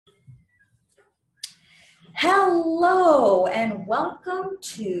Hello and welcome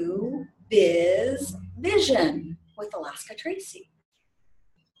to Biz Vision with Alaska Tracy.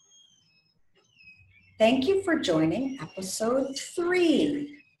 Thank you for joining episode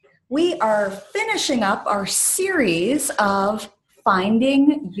 3. We are finishing up our series of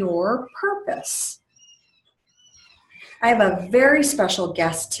Finding Your Purpose. I have a very special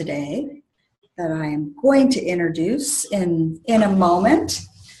guest today that I am going to introduce in a moment.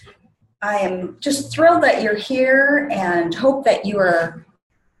 I am just thrilled that you're here and hope that you are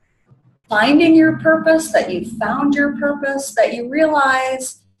finding your purpose, that you found your purpose, that you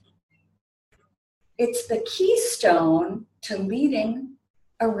realize it's the keystone to leading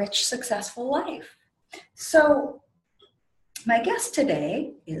a rich, successful life. So my guest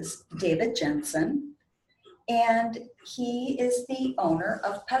today is David Jensen, and he is the owner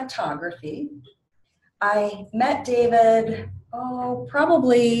of Petography. I met David,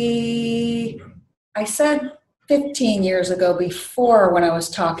 probably, I said 15 years ago before when I was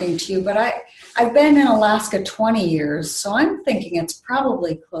talking to you, but I've been in Alaska 20 years, so I'm thinking it's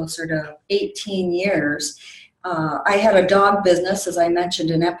probably closer to 18 years. I had a dog business, as I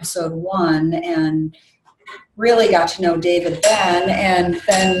mentioned in episode 1, and really got to know David then, and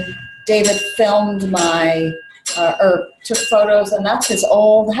then David filmed took photos, and that's his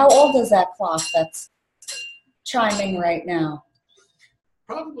how old is that clock that's chiming right now?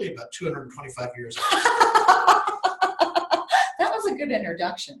 Probably about 225 years old. That was a good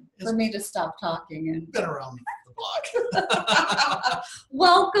introduction for me to stop talking. And been around the block.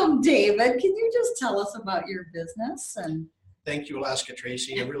 Welcome, David. Can you just tell us about your business? And Thank you, Alaska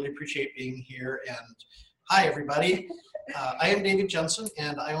Tracy. I really appreciate being here. And hi, everybody. I am David Jensen,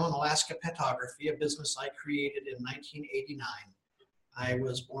 and I own Alaska Petography, a business I created in 1989. I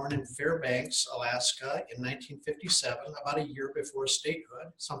was born in Fairbanks, Alaska in 1957, about a year before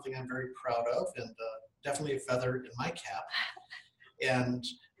statehood, something I'm very proud of and definitely a feather in my cap. And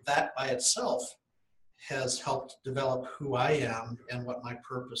that by itself has helped develop who I am and what my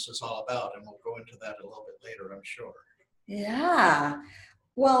purpose is all about. And we'll go into that a little bit later, I'm sure. Yeah.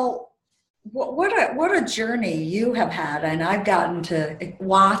 Well, what a journey you have had, and I've gotten to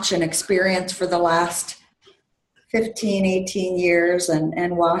watch and experience for the last 15, 18 years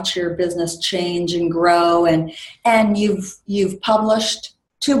and watch your business change and grow. And you've published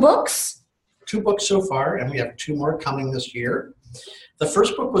 2 books? 2 books so far, and we have 2 more coming this year. The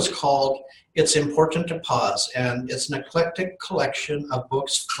first book was called It's Important to Pause, and it's an eclectic collection of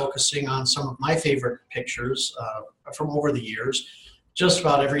books focusing on some of my favorite pictures from over the years, just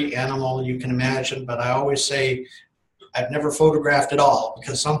about every animal you can imagine, but I always say I've never photographed at all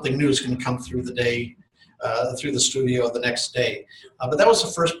because something new is going to come through the day, through the studio the next day. But that was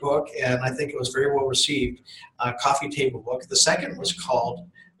the first book, and I think it was very well received, coffee table book. The second was called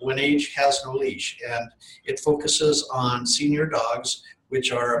When Age Has No Leash, and it focuses on senior dogs,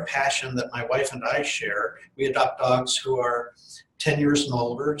 which are a passion that my wife and I share. We adopt dogs who are 10 years and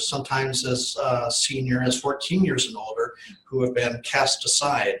older, sometimes as senior as 14 years and older, who have been cast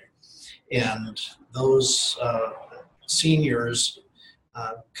aside. And those seniors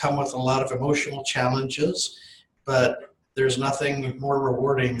come with a lot of emotional challenges, but there's nothing more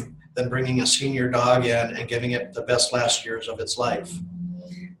rewarding than bringing a senior dog in and giving it the best last years of its life.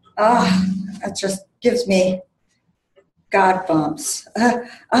 That just gives me God bumps. That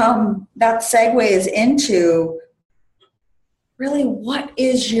segues into really what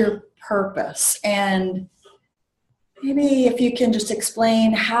is your purpose? And maybe if you can just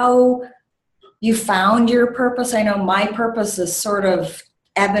explain how you found your purpose. I know my purpose is sort of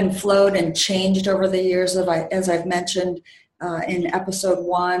ebb and flowed and changed over the years, as I've mentioned in episode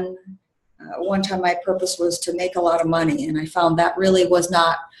 1. One time my purpose was to make a lot of money, and I found that really was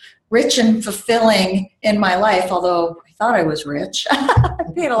not rich and fulfilling in my life, although I thought I was rich. I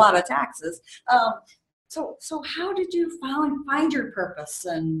paid a lot of taxes. So how did you find your purpose,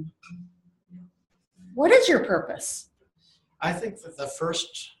 and what is your purpose? I think that the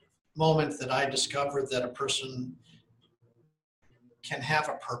first moment that I discovered that a person can have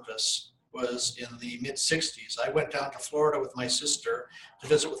a purpose was in the mid-60s. I went down to Florida with my sister to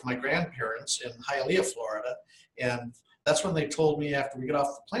visit with my grandparents in Hialeah, Florida, and that's when they told me after we get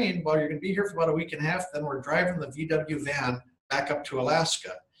off the plane, well, you're going to be here for about a week and a half, then we're driving the VW van back up to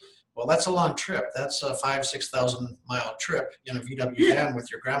Alaska. Well, that's a long trip. That's a 5,000-6,000 mile trip in a VW van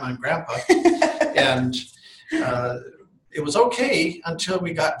with your grandma and grandpa. And it was okay until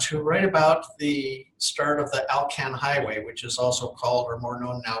we got to right about the start of the Alcan Highway, which is also called, or more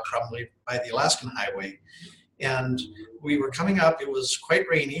known now probably by the Alaskan Highway. And we were coming up, it was quite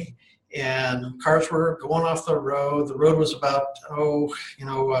rainy, and cars were going off the road. The road was about,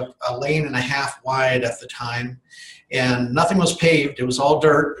 a lane and a half wide at the time, and nothing was paved. It was all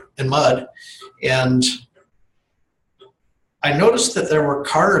dirt and mud. And I noticed that there were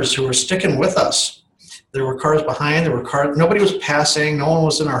cars who were sticking with us. There were cars behind, there were cars, nobody was passing, no one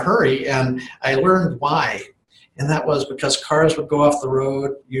was in a hurry, and I learned why. And that was because cars would go off the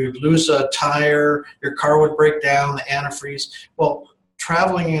road, you'd lose a tire, your car would break down, the antifreeze. Well,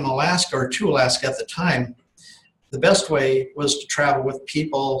 traveling in Alaska or to Alaska at the time, the best way was to travel with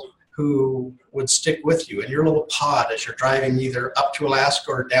people who would stick with you in your little pod as you're driving either up to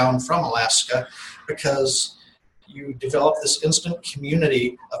Alaska or down from Alaska, because you develop this instant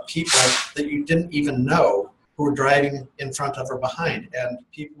community of people that you didn't even know who were driving in front of or behind. And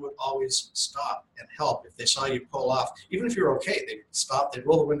people would always stop and help if they saw you pull off. Even if you were okay, they'd stop, they'd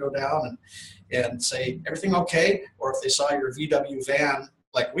roll the window down and say, everything okay? Or if they saw your VW van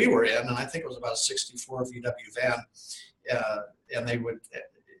like we were in, and I think it was about a 64 VW van, and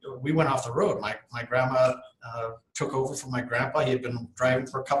we went off the road. My grandma took over from my grandpa. He had been driving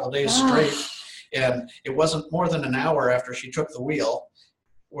for a couple of days straight. And it wasn't more than an hour after she took the wheel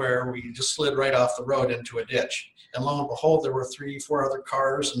where we just slid right off the road into a ditch. And lo and behold, there were 3-4 other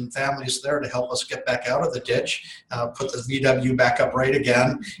cars and families there to help us get back out of the ditch, put the VW back up right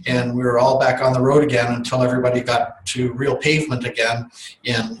again, and we were all back on the road again until everybody got to real pavement again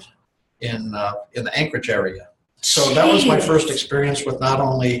in the Anchorage area. So that was my first experience with not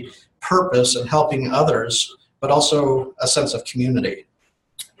only purpose and helping others, but also a sense of community.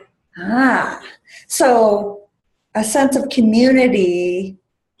 So a sense of community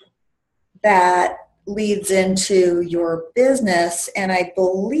that leads into your business, and I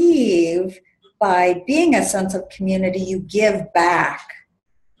believe by being a sense of community, you give back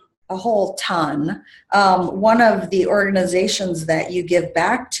a whole ton. One of the organizations that you give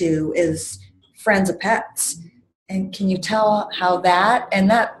back to is Friends of Pets. And can you tell how that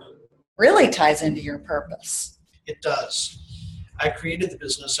really ties into your purpose? It does. I created the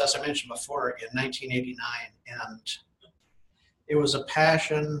business, as I mentioned before, in 1989, and it was a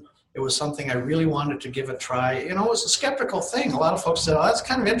passion. It was something I really wanted to give a try. It was a skeptical thing. A lot of folks said, "Oh, that's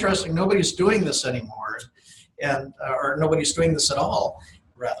kind of interesting. Nobody's doing this anymore," or nobody's doing this at all,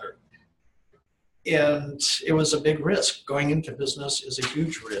 rather. And it was a big risk. Going into business is a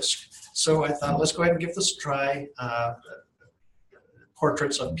huge risk. So I thought, let's go ahead and give this a try.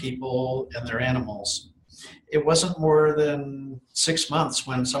 Portraits of people and their animals. It wasn't more than 6 months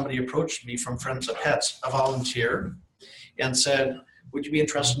when somebody approached me from Friends of Pets, a volunteer, and said, would you be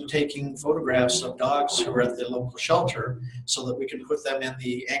interested in taking photographs of dogs who are at the local shelter so that we can put them in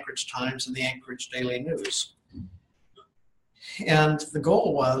the Anchorage Times and the Anchorage Daily News? And the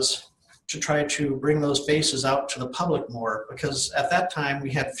goal was to try to bring those faces out to the public more, because at that time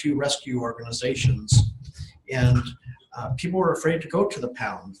we had few rescue organizations, and people were afraid to go to the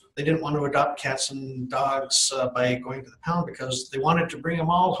pound. They didn't want to adopt cats and dogs by going to the pound because they wanted to bring them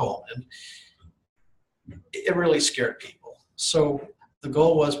all home, and it really scared people. So the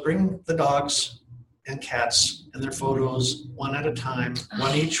goal was bring the dogs and cats and their photos one at a time,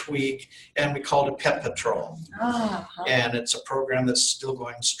 one each week, and we called it Pet Patrol. And it's a program that's still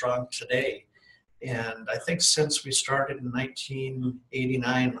going strong today. And I think since we started in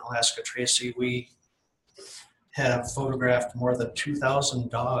 1989, Alaska Tracy, we have photographed more than 2,000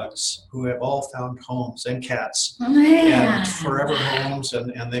 dogs who have all found homes, and cats, and forever homes,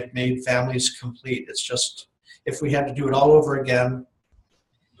 and they've made families complete. It's just, if we had to do it all over again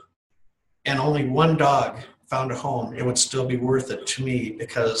and only one dog found a home, it would still be worth it to me,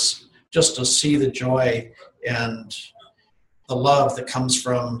 because just to see the joy and the love that comes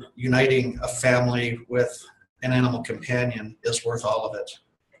from uniting a family with an animal companion is worth all of it.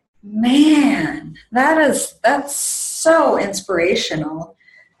 Man, that's so inspirational.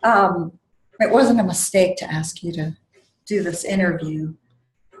 It wasn't a mistake to ask you to do this interview.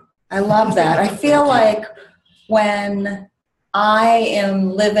 I love that. I feel like when I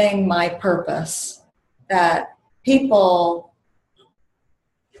am living my purpose, that people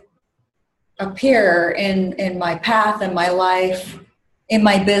appear in my path, in my life, in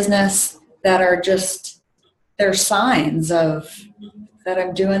my business, that are just, they're signs of that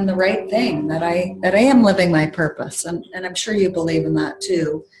I'm doing the right thing, that I am living my purpose, and I'm sure you believe in that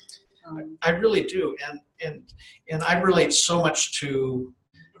too. I really do, and I relate so much to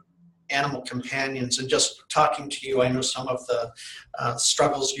animal companions, and just talking to you, I know some of the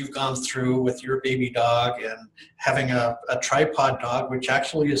struggles you've gone through with your baby dog, and having a tripod dog, which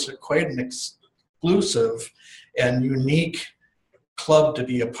actually is quite an exclusive and unique club to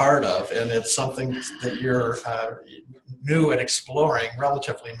be a part of, and it's something that you're new and exploring,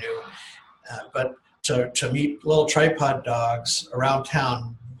 relatively new. But to meet little tripod dogs around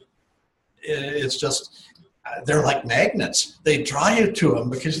town, it's just, they're like magnets. They draw you to them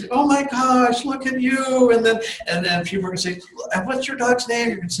because, oh my gosh, look at you. And then people are going to say, what's your dog's name?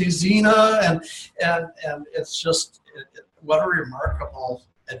 You can see Xena. And it's just, what a remarkable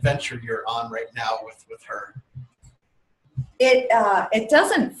adventure you're on right now with her. It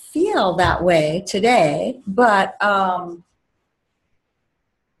doesn't feel that way today, but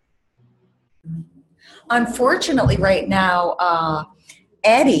unfortunately right now,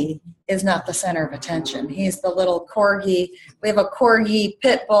 Eddie is not the center of attention. He's the little corgi. We have a corgi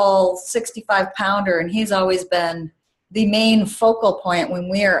pit bull, 65-pounder, and he's always been the main focal point when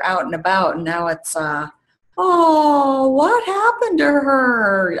we are out and about. And now it's, oh, what happened to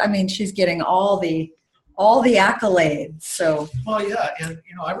her? I mean, she's getting all the accolades. So. Well, yeah, and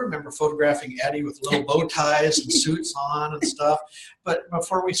I remember photographing Eddie with little bow ties and suits on and stuff. But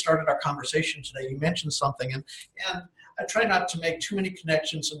before we started our conversation today, you mentioned something, and I try not to make too many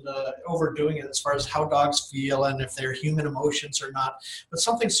connections and overdoing it as far as how dogs feel and if they're human emotions or not. But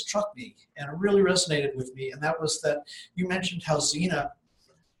something struck me, and it really resonated with me, and that was that you mentioned how Xena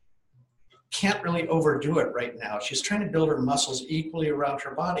can't really overdo it right now. She's trying to build her muscles equally around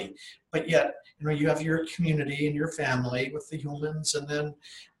her body, but yet, you have your community and your family with the humans, and then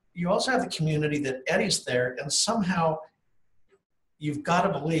you also have the community that Eddie's there, and somehow you've got to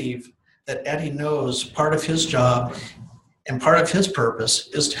believe that Eddie knows part of his job and part of his purpose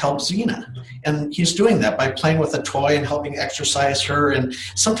is to help Xena. And he's doing that by playing with a toy and helping exercise her. And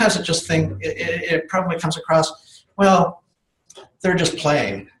sometimes it probably comes across, well, they're just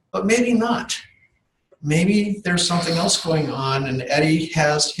playing, but maybe not. Maybe there's something else going on, and Eddie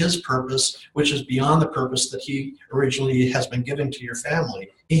has his purpose, which is beyond the purpose that he originally has been given to your family.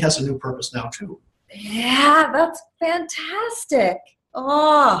 He has a new purpose now, too. Yeah, that's fantastic.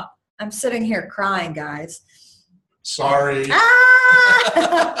 Oh, I'm sitting here crying, guys. Sorry.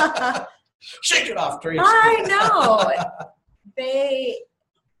 Ah! Shake it off, Tracy. I know.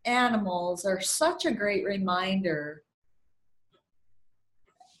 Animals are such a great reminder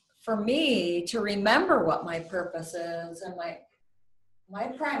for me to remember what my purpose is, and my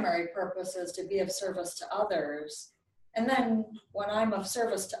primary purpose is to be of service to others. And then when I'm of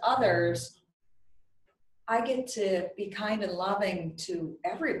service to others, I get to be kind and loving to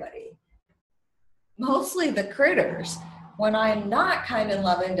everybody, mostly the critters. When I'm not kind and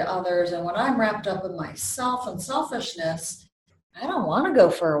loving to others, and when I'm wrapped up in myself and selfishness, I don't want to go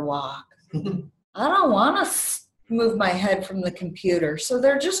for a walk. I don't want to move my head from the computer. So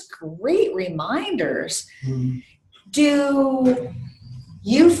they're just great reminders. Mm-hmm. Do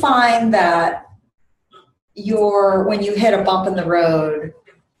you find that when you hit a bump in the road,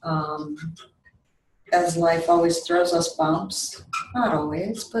 as life always throws us bumps, not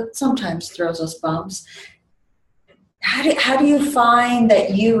always, but sometimes throws us bumps, how do you find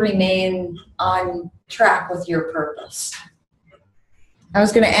that you remain on track with your purpose? I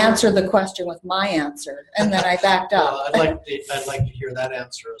was going to answer the question with my answer, and then I backed up. Well, I'd like to hear that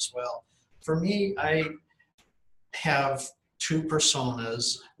answer as well. For me, I have two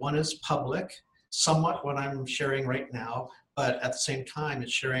personas. One is public, somewhat what I'm sharing right now, but at the same time,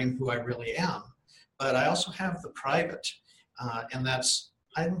 it's sharing who I really am. But I also have the private, and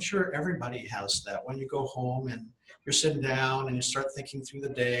I'm sure everybody has that. When you go home and you're sitting down and you start thinking through the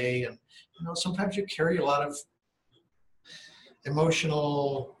day, and sometimes you carry a lot of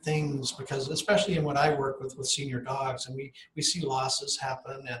emotional things, because especially in what I work with senior dogs, and we see losses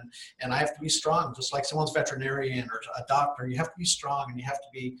happen, and I have to be strong, just like someone's veterinarian or a doctor. You have to be strong, and you have to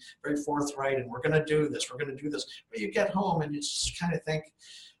be very forthright, and we're going to do this, but you get home and you just kind of think,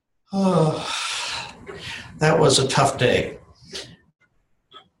 oh, that was a tough day.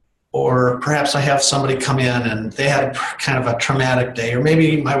 Or perhaps I have somebody come in and they had kind of a traumatic day. Or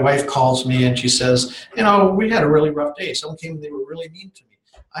maybe my wife calls me and she says, we had a really rough day. Someone came and they were really mean to me.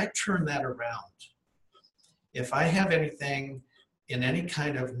 I turn that around. If I have anything in any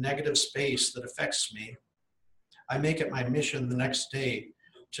kind of negative space that affects me, I make it my mission the next day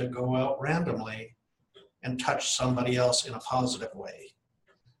to go out randomly and touch somebody else in a positive way.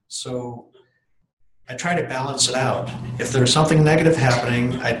 So I try to balance it out. If there's something negative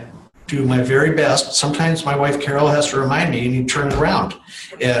happening, I do my very best. Sometimes my wife Carol has to remind me, you need to turn it around.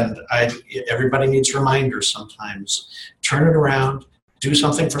 And everybody needs reminders sometimes. Turn it around, do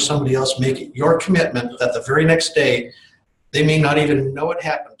something for somebody else, make it your commitment that the very next day, they may not even know it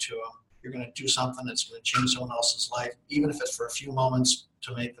happened to them. You're going to do something that's going to change someone else's life, even if it's for a few moments,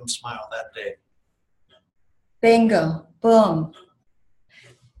 to make them smile that day. Bingo. Boom.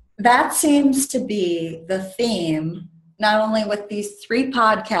 That seems to be the theme not only with these 3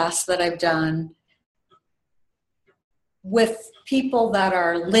 podcasts that I've done, with people that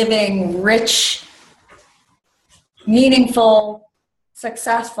are living rich, meaningful,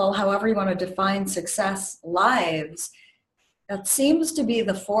 successful, however you want to define success, lives, that seems to be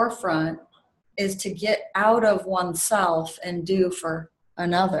the forefront, is to get out of oneself and do for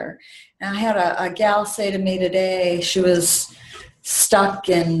another. And I had a gal say to me today, she was stuck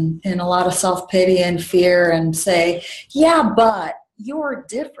in a lot of self-pity and fear, and say, yeah, but you're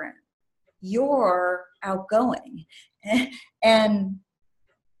different. You're outgoing. And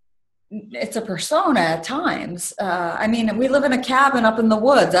it's a persona at times. I mean, we live in a cabin up in the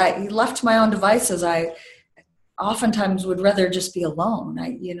woods. I left to my own devices. I oftentimes would rather just be alone.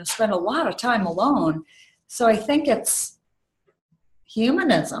 I, spend a lot of time alone. So I think it's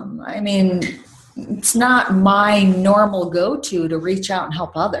humanism. I mean, it's not my normal go-to to reach out and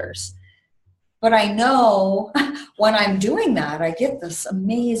help others. But I know when I'm doing that, I get this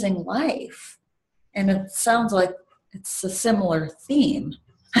amazing life. And it sounds like it's a similar theme.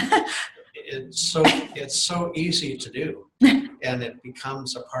 It's so easy to do, and it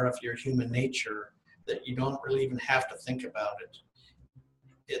becomes a part of your human nature that you don't really even have to think about it.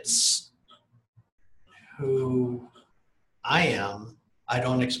 It's who I am. I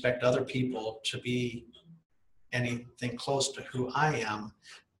don't expect other people to be anything close to who I am,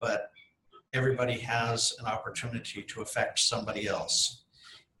 but everybody has an opportunity to affect somebody else.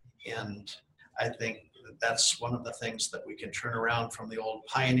 And I think that's one of the things that we can turn around from the old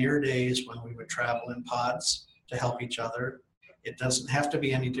pioneer days when we would travel in pods to help each other. It doesn't have to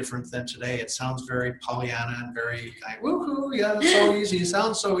be any different than today. It sounds very Pollyanna and very like, woohoo, yeah, it's so easy. It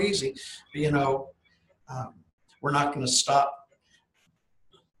sounds so easy. But, we're not going to stop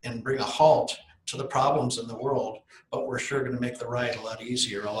and bring a halt to the problems in the world, but we're sure going to make the ride a lot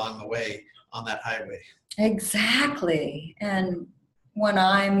easier along the way on that highway. Exactly. And when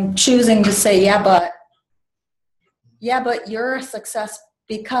I'm choosing to say, yeah, but you're a success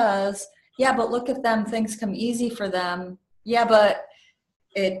because, yeah, but look at them, things come easy for them. Yeah, but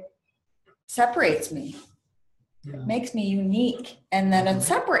it separates me. Yeah. It makes me unique. And then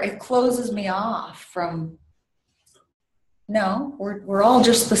it closes me off from, no, we're all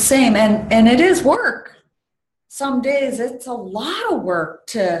just the same. And it is work. Some days it's a lot of work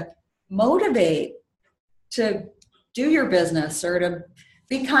to motivate, to do your business, or to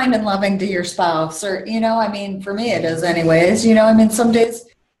be kind and loving to your spouse, or, for me it is anyways, some days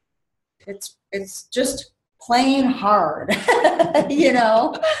it's just plain hard,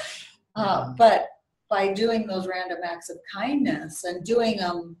 but by doing those random acts of kindness and doing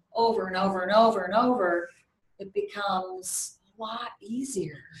them over and over and over and over, it becomes a lot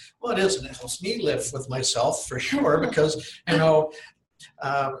easier. Well, it is, and it helps me live with myself for sure, because,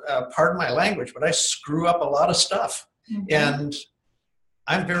 pardon my language, but I screw up a lot of stuff. Mm-hmm. And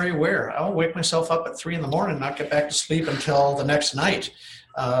I'm very aware. I'll wake myself up at 3 a.m, not get back to sleep until the next night,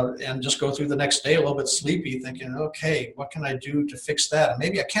 and just go through the next day a little bit sleepy, thinking, okay, what can I do to fix that? And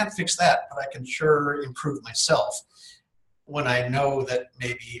maybe I can't fix that, but I can sure improve myself when I know that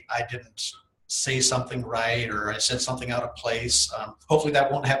maybe I didn't say something right, or I said something out of place. Hopefully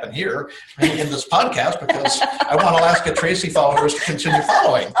that won't happen here in this podcast, because I want Alaska Tracy followers to continue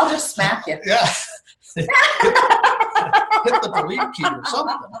following. I'll just smack you. Yeah. Hit the delete key or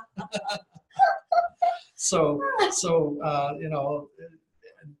something. So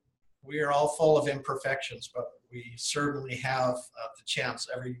we are all full of imperfections, but we certainly have the chance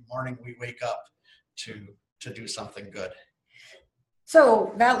every morning we wake up to do something good.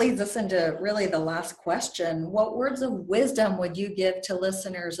 So that leads us into really the last question. What words of wisdom would you give to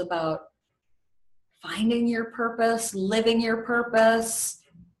listeners about finding your purpose, living your purpose,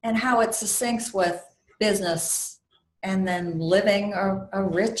 and how it syncs with business and then living a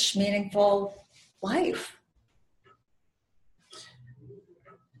rich, meaningful life?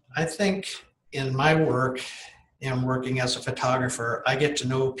 I think in my work, and working as a photographer, I get to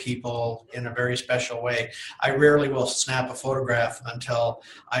know people in a very special way. I rarely will snap a photograph until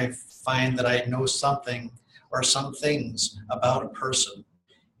I find that I know something or some things about a person.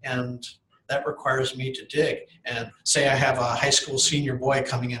 And that requires me to dig. And say I have a high school senior boy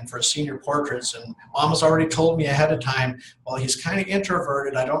coming in for a senior portraits, and mom has already told me ahead of time, well, he's kind of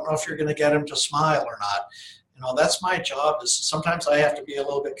introverted. I don't know if you're going to get him to smile or not. That's my job. Is sometimes I have to be a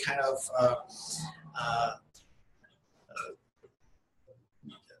little bit kind of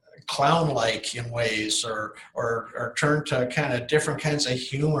clown-like in ways, or turn to kind of different kinds of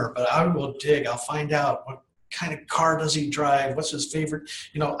humor, but I will dig. I'll find out what kind of car does he drive, what's his favorite.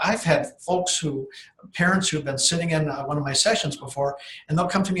 I've had parents who've been sitting in one of my sessions before, and they'll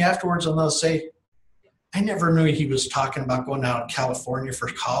come to me afterwards and they'll say, I never knew he was talking about going out to California for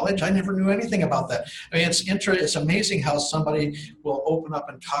college. I never knew anything about that. I mean, it's amazing how somebody will open up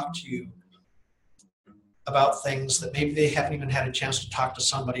and talk to you about things that maybe they haven't even had a chance to talk to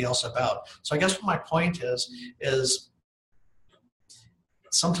somebody else about. So I guess what my point is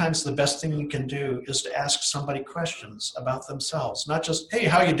sometimes the best thing you can do is to ask somebody questions about themselves, not just, hey,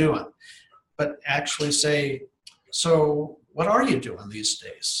 how you doing? But actually say, so what are you doing these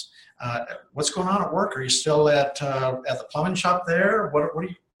days? What's going on at work? Are you still at the plumbing shop there?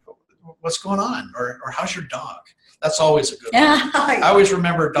 What's going on? Or how's your dog? That's always a good one. I always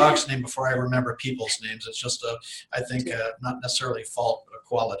remember a dog's name before I remember people's names. It's just I think not necessarily fault, but a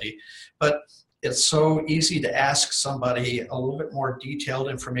quality. But it's so easy to ask somebody a little bit more detailed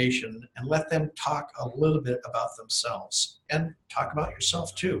information and let them talk a little bit about themselves and talk about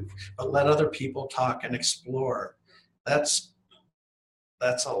yourself too. But let other people talk and explore. That's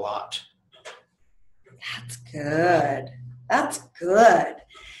a lot. That's good. That's good.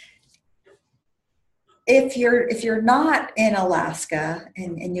 If you're not in Alaska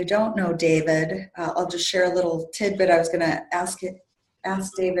and you don't know David, I'll just share a little tidbit. I was going to ask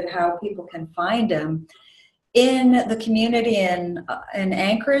David how people can find him in the community in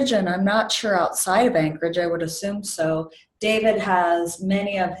Anchorage, and I'm not sure outside of Anchorage. I would assume so. David has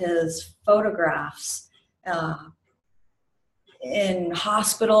many of his photographs in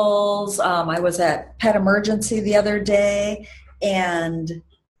hospitals. I was at Pet Emergency the other day and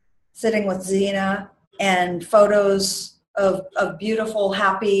sitting with Xena, and photos of beautiful,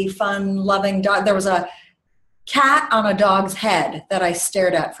 happy, fun, loving dog. There was a cat on a dog's head that I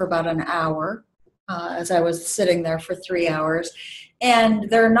stared at for about an hour as I was sitting there for 3 hours. And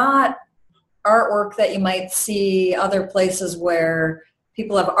they're not artwork that you might see other places where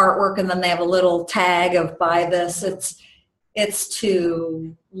people have artwork and then they have a little tag of buy this. It's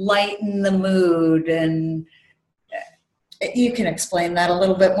to lighten the mood, and you can explain that a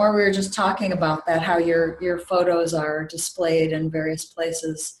little bit more. We were just talking about that, how your photos are displayed in various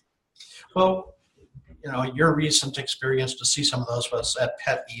places. Well, your recent experience to see some of those was at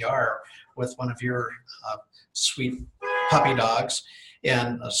Pet ER with one of your sweet puppy dogs.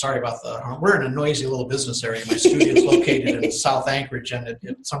 And sorry about we're in a noisy little business area. My studio is located in South Anchorage, and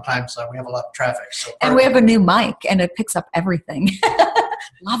sometimes we have a lot of traffic. And we have a new mic, and it picks up everything.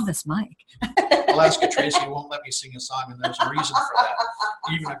 Love this mic. Alaska Tracy won't let me sing a song, and there's a reason for that.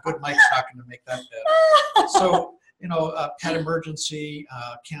 Even a good mic's not going to make that better. So, Pet Emergency,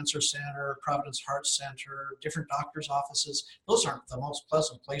 Cancer Center, Providence Heart Center, different doctors' offices, those aren't the most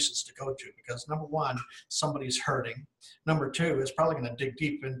pleasant places to go to because, number one, somebody's hurting. Number two, it's probably going to dig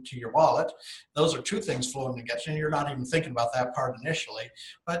deep into your wallet. Those are two things flowing against you, and you're not even thinking about that part initially.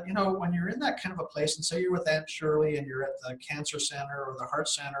 But, when you're in that kind of a place, and say you're with Aunt Shirley and you're at the Cancer Center or the Heart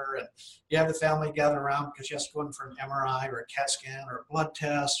Center, and you have the family gather around because you have to go in for an MRI or a CAT scan or a blood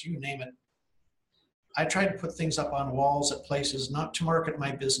test, you name it. I try to put things up on walls at places not to market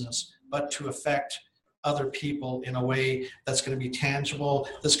my business, but to affect other people in a way that's going to be tangible,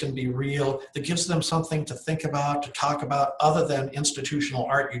 that's going to be real, that gives them something to think about, to talk about, other than institutional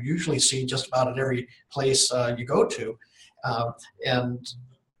art you usually see just about at every place you go to. And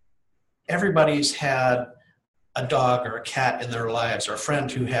everybody's had a dog or a cat in their lives, or a friend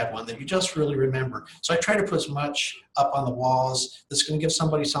who had one that you just really remember. So I try to put as much up on the walls that's going to give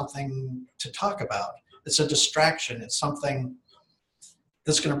somebody something to talk about. It's a distraction. It's something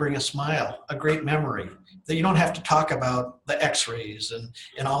that's going to bring a smile, a great memory, that you don't have to talk about the x-rays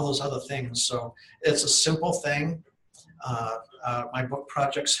and all those other things. So it's a simple thing. My book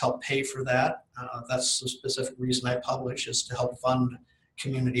projects help pay for that. That's the specific reason I publish, is to help fund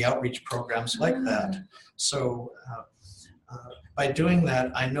community outreach programs like that. So by doing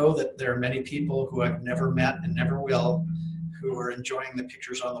that, I know that there are many people who I've never met and never will, who are enjoying the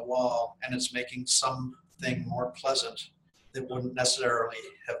pictures on the wall, and it's making something more pleasant that wouldn't necessarily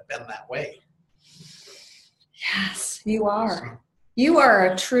have been that way. Yes, you are. So, you are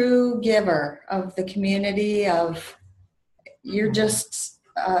a true giver of the community. You're just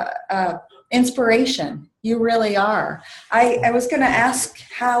inspiration. You really are. I was going to ask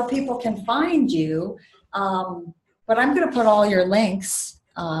how people can find you, but I'm going to put all your links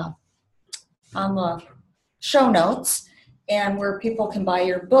on the show notes, and where people can buy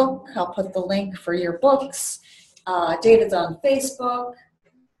your book. I'll put the link for your books. David's on Facebook.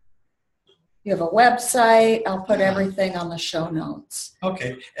 You have a website. I'll put everything on the show notes.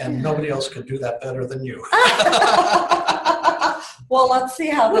 Okay, and nobody else could do that better than you. Well, let's see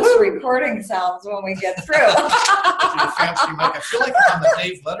how this recording sounds when we get through. Your fancy mic. I feel like I'm on the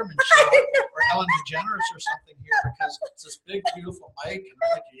Dave Letterman show or Ellen DeGeneres or something here, because it's this big, beautiful mic, and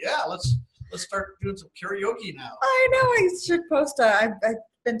I'm like, yeah, let's Let's start doing some karaoke now. I know. I should post I've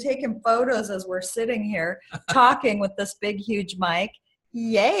been taking photos as we're sitting here talking with this big, huge mic.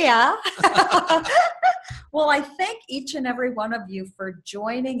 Yeah. Well, I thank each and every one of you for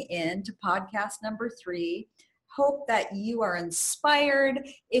joining in to podcast number 3. Hope that you are inspired.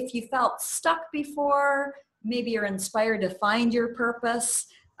 If you felt stuck before, maybe you're inspired to find your purpose.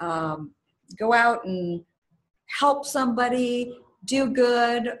 Go out and help somebody, do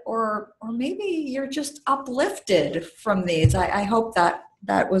good, or maybe you're just uplifted from these. I hope that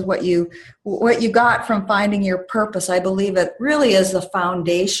was what you got from finding your purpose. I believe it really is the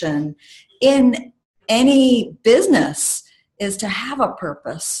foundation in any business, is to have a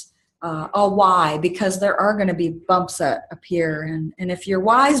purpose, a why, because there are going to be bumps that appear. And if your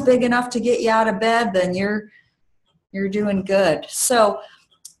why is big enough to get you out of bed, then you're doing good. So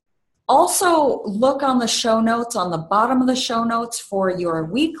also look on the show notes, on the bottom of the show notes, for your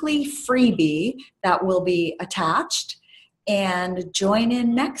weekly freebie that will be attached. And join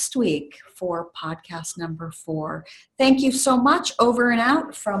in next week for podcast number 4. Thank you so much. Over and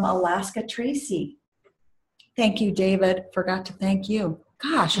out from Alaska Tracy. Thank you, David. Forgot to thank you.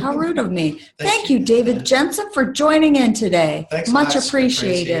 Gosh, how rude of me. Thank you, David Jensen, for joining in today. Thanks, much Alaska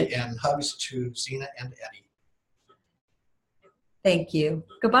appreciated. Tracy, and hugs to Zena and Eddie. Thank you.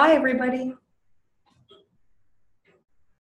 Goodbye, everybody.